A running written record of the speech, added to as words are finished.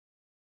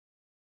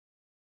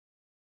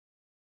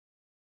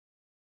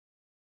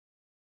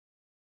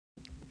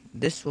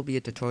this will be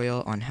a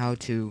tutorial on how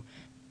to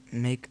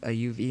make a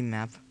UV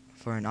map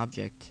for an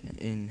object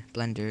in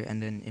Blender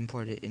and then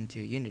import it into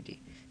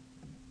Unity.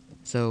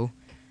 So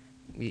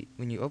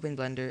when you open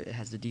Blender, it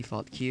has the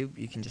default cube.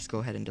 You can just go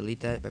ahead and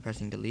delete that by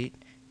pressing delete,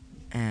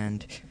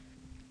 and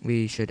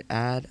we should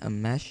add a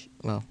mesh.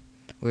 Well,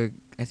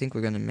 I think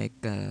we're gonna make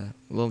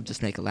we'll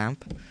just make a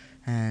lamp,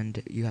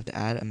 and you have to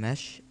add a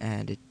mesh,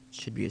 and it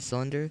should be a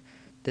cylinder.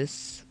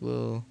 This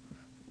will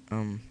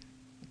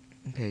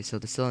okay, so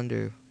the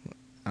cylinder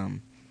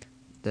um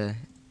the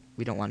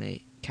we don't want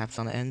any caps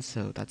on the end,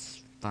 so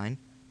that's fine,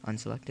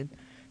 unselected,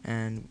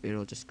 and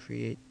it'll just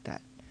create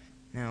that.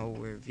 Now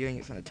we're viewing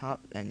it from the top,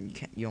 and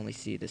you only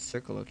see this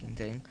circle looking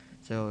thing,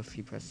 so if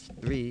you press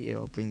 3,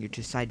 it'll bring you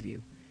to side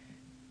view.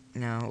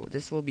 Now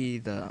this will be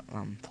the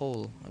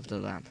pole of the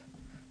lamp,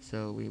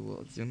 so we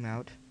will zoom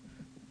out,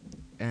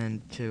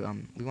 and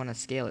we want to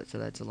scale it so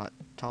that it's a lot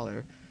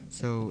taller,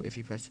 so if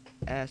you press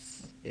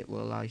S, it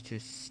will allow you to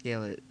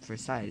scale it for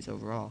size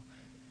overall.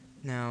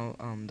 Now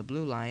the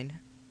blue line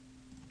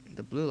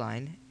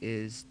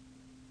is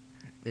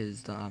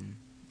the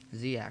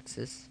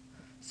z-axis,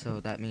 so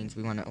that means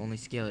we want to only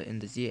scale it in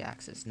the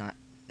z-axis, not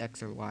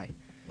x or y.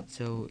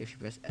 So if you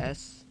press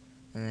S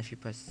and then if you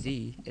press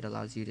Z, it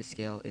allows you to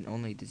scale in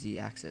only the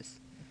z-axis.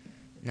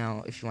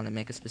 Now if you want to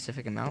make a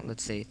specific amount,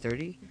 let's say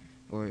 30,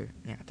 or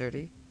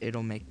 30,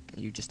 it'll make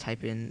you just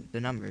type in the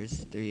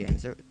numbers 3 and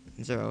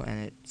 0,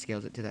 and it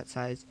scales it to that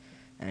size,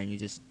 and you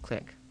just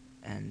click,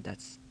 and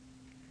that's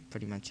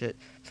pretty much it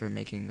for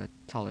making a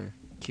taller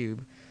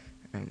cube.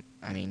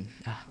 I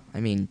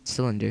mean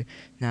cylinder.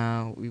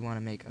 Now we want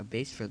to make a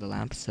base for the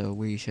lamp, so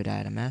we should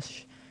add a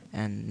mesh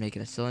and make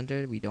it a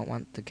cylinder. We don't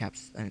want the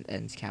caps and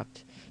ends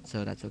capped,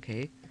 so that's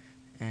okay.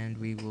 And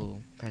we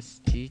will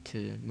press G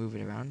to move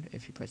it around.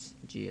 If you press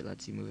G, it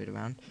lets you move it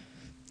around.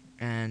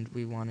 And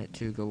we want it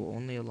to go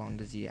only along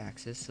the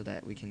z-axis so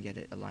that we can get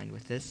it aligned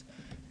with this.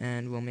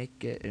 And we'll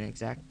make it an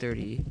exact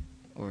 30,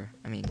 or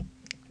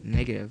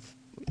negative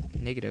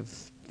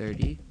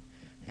 30,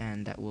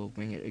 and that will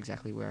bring it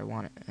exactly where I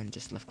want it, and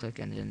just left click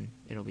and then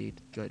it'll be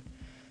good.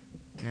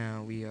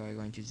 Now we are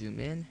going to zoom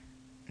in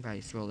by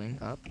scrolling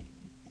up.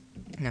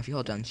 Now if you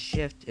hold down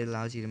shift, it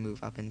allows you to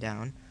move up and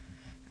down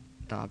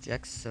the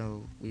objects,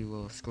 so we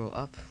will scroll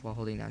up while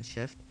holding down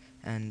shift,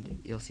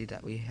 and you'll see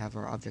that we have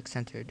our object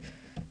centered.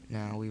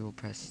 Now we will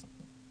press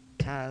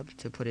tab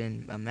to put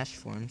in a mesh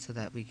form so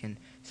that we can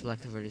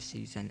select the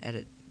vertices and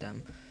edit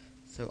them.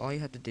 So all you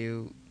have to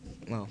do,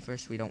 well,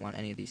 first we don't want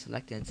any of these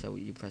selected, so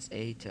you press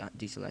A to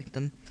deselect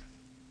them,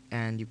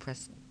 and you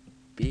press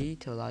B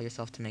to allow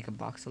yourself to make a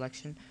box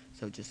selection.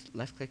 So just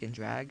left click and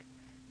drag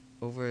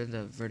over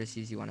the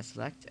vertices you want to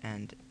select,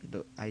 and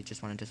I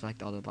just wanted to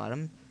select all the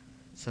bottom,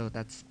 so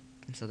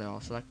they're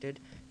all selected.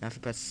 Now if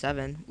you press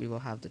 7, we will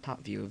have the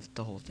top view of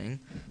the whole thing.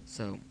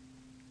 So,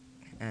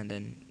 and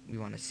then we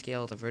want to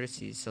scale the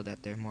vertices so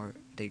that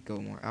they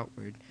go more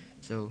outward.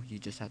 So you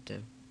just have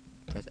to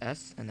press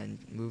S and then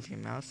move your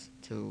mouse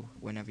to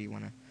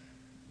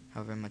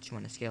however much you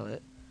want to scale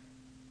it,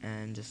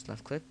 and just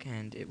left click,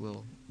 and it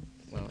will,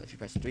 well, if you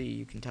press 3,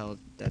 you can tell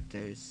that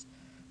there's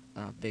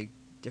a big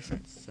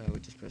difference. So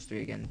just press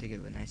 3 again to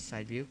give a nice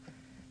side view,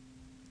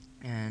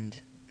 and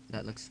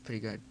that looks pretty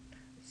good.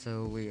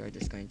 So we are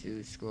just going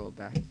to scroll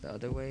back the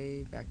other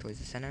way, back towards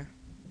the center,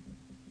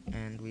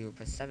 and we will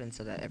press 7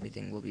 so that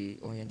everything will be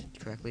oriented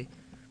correctly.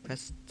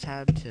 Press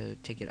tab to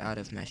take it out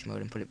of mesh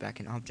mode and put it back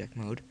in object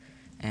mode.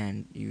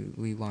 And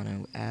we want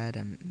to add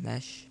a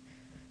mesh.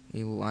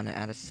 We will want to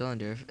add a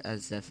cylinder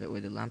as if it were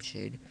the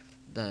lampshade.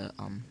 The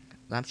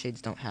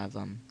lampshades don't have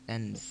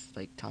ends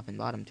like top and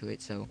bottom to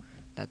it, so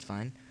that's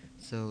fine.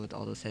 So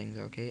all those settings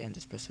are okay, and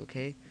just press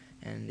OK,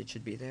 and it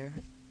should be there.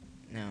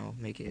 Now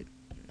make it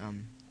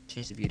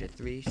change the view to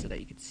 3 so that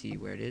you can see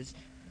where it is.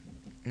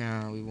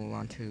 Now we will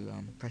want to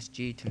press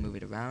G to move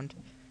it around,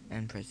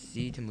 and press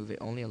Z to move it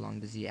only along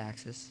the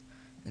Z-axis,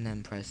 and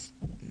then press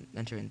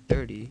enter in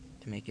 30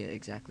 to make it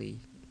exactly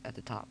at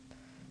the top,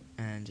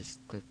 and just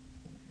click,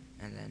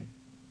 and then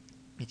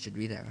it should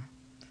be there.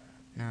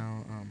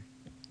 Now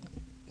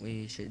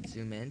we should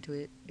zoom into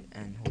it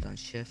and hold down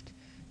shift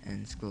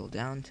and scroll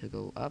down to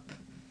go up,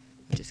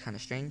 which is kind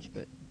of strange,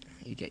 but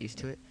you get used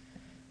to it.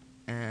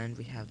 And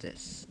we have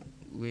this.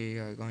 We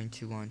are going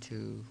to want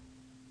to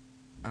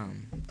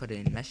put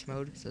it in mesh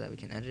mode so that we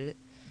can edit it,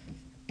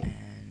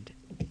 and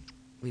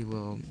we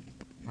will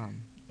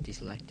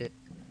deselect it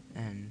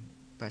and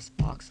press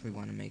box. We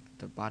want to make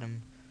the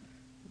bottom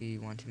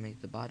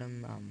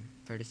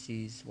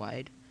vertices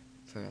wide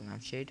for a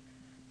lampshade,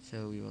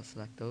 so we will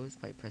select those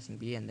by pressing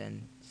B and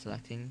then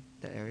selecting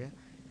the area.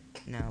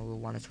 Now we'll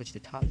want to switch to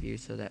top view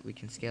so that we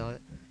can scale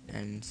it,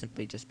 and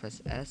simply just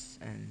press S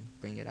and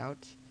bring it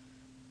out,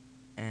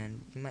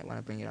 and we might want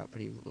to bring it out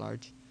pretty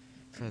large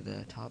for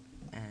the top,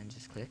 and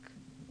just click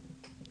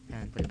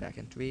and put it back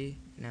in 3.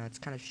 Now it's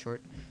kind of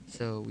short,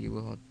 so we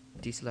will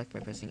deselect by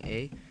pressing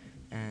A,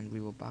 and we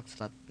will box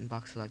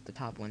select the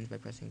top ones by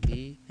pressing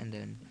B and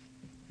then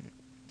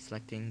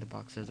selecting the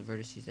box of the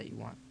vertices that you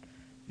want.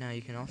 Now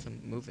you can also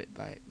move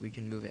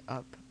it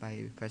up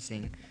by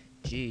pressing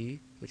G,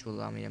 which will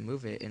allow me to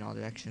move it in all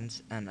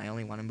directions, and I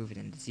only want to move it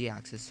in the Z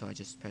axis, so I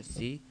just press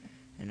Z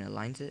and it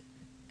aligns it,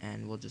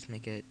 and we'll just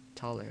make it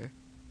taller.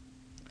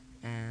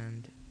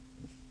 And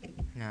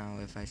now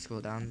if I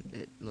scroll down,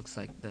 it looks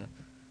like the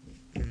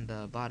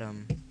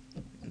bottom,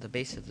 the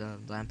base of the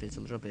lamp is a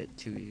little bit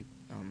too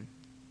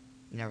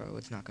narrow.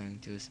 It's not going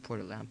to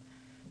support a lamp,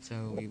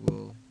 so we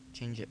will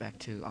change it back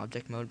to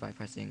object mode by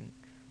pressing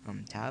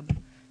tab,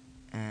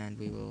 and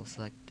we will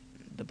select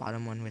the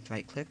bottom one with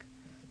right click.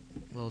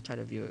 We'll try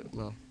to view it.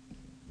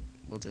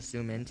 We'll just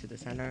zoom into the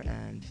center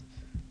and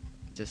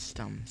just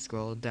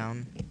scroll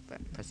down by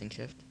pressing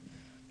shift.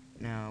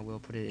 Now we'll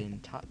put it in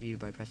top view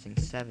by pressing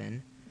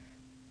 7,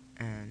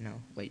 and no,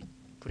 wait,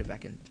 put it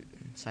back in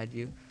side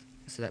view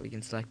so that we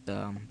can select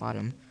the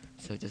bottom.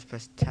 So just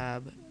press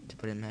tab to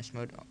put it in mesh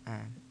mode.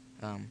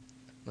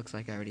 Looks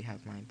like I already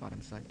have my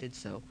bottom selected,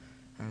 so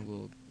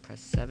we'll press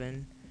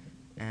 7,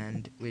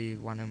 and we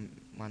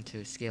want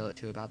to scale it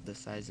to about the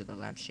size of the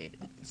lampshade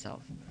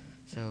itself.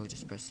 So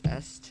just press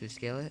S to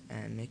scale it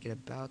and make it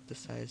about the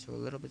size or a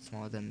little bit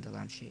smaller than the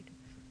lampshade,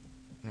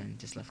 and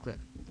just left click.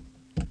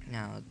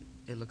 Now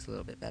it looks a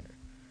little bit better,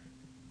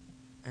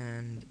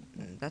 and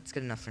that's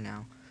good enough for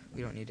now.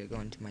 We don't need to go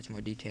into much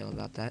more detail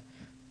about that,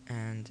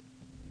 and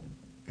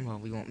well,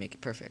 we won't make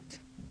it perfect,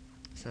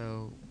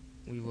 so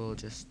we will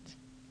just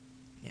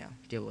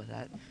deal with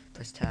that.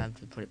 Press tab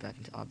to put it back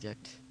into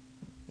object.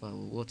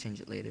 Well, we'll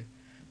change it later.